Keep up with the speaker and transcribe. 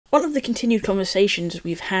One of the continued conversations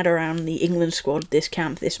we've had around the England squad this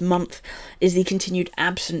camp, this month, is the continued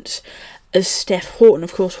absence of Steph Houghton.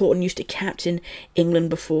 Of course, Houghton used to captain England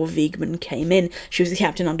before Weigman came in. She was the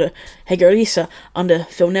captain under Hegerlisa, under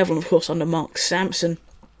Phil Neville, and of course under Mark Sampson.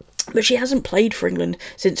 But she hasn't played for England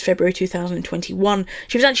since February 2021.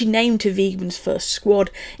 She was actually named to Weigman's first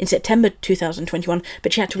squad in September 2021,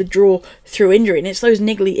 but she had to withdraw through injury. And it's those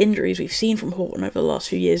niggly injuries we've seen from Houghton over the last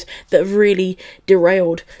few years that have really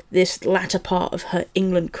derailed this latter part of her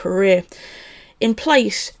England career. In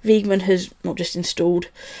place, Weigman has not just installed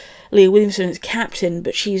Leah Williamson as captain,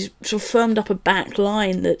 but she's sort of firmed up a back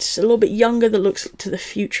line that's a little bit younger, that looks to the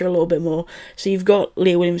future a little bit more. So you've got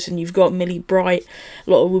Leah Williamson, you've got Millie Bright,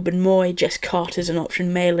 Lotte Wubben-Moy, Jess Carter's an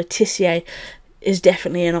option, Maya Letitia is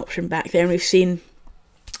definitely an option back there, and we've seen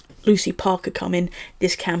Lucy Parker come in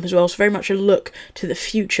this camp as well, so very much a look to the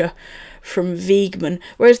future from Weigman.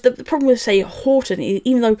 Whereas the problem with, say, Houghton,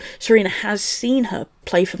 even though Sarina has seen her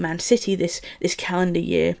play for Man City this calendar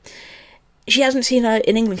year, she hasn't seen her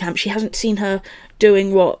in England camp. She hasn't seen her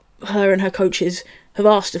doing what her and her coaches have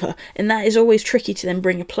asked of her. And that is always tricky to then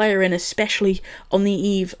bring a player in, especially on the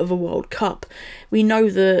eve of a World Cup. We know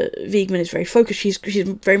that Weigman is very focused. She's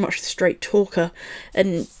very much the straight talker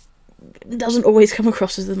and doesn't always come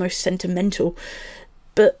across as the most sentimental.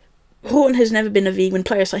 But Houghton has never been a Weigman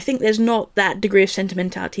player, so I think there's not that degree of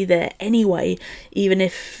sentimentality there anyway, even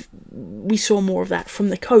if we saw more of that from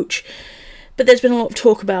the coach. But there's been a lot of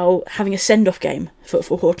talk about having a send-off game for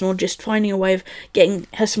Houghton, or just finding a way of getting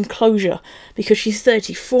her some closure, because she's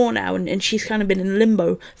 34 now, and she's kind of been in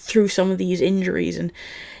limbo through some of these injuries, and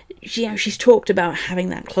she's talked about having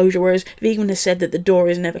that closure, whereas Weigman has said that the door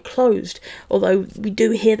is never closed, although we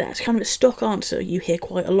do hear that it's kind of a stock answer. You hear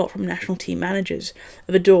quite a lot from national team managers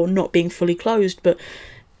of a door not being fully closed, but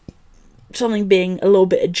something being a little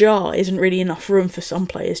bit ajar isn't really enough room for some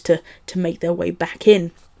players to make their way back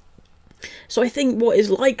in. So I think what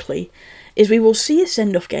is likely is we will see a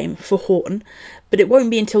send-off game for Houghton, but it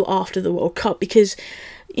won't be until after the World Cup, because,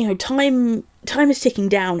 you know, time is ticking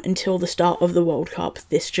down until the start of the World Cup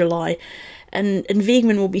this July, and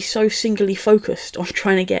Weigman will be so singularly focused on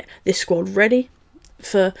trying to get this squad ready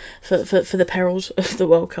for the perils of the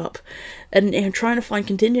World Cup, and, you know, trying to find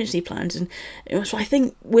contingency plans. And, you know, so I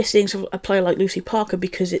think we're seeing sort of a player like Lucy Parker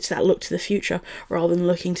because it's that look to the future, rather than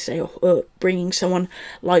looking to say, bringing someone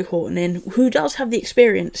like Houghton in, who does have the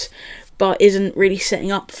experience but isn't really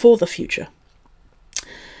setting up for the future.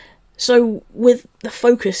 So with the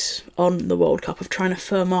focus on the World Cup, of trying to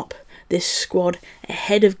firm up this squad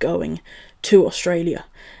ahead of going to Australia,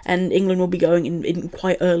 and England will be going in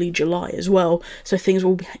quite early July as well, so things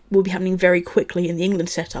will be happening very quickly in the England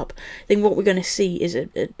setup. I think what we're going to see is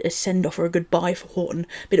a send-off or a goodbye for Houghton,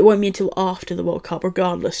 but it won't be until after the World Cup,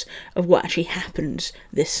 regardless of what actually happens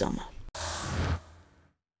this summer.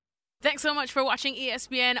 Thanks so much for watching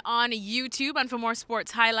ESPN on YouTube, and for more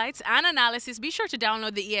sports highlights and analysis, be sure to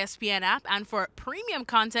download the ESPN app, and for premium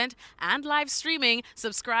content and live streaming,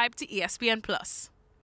 subscribe to ESPN Plus.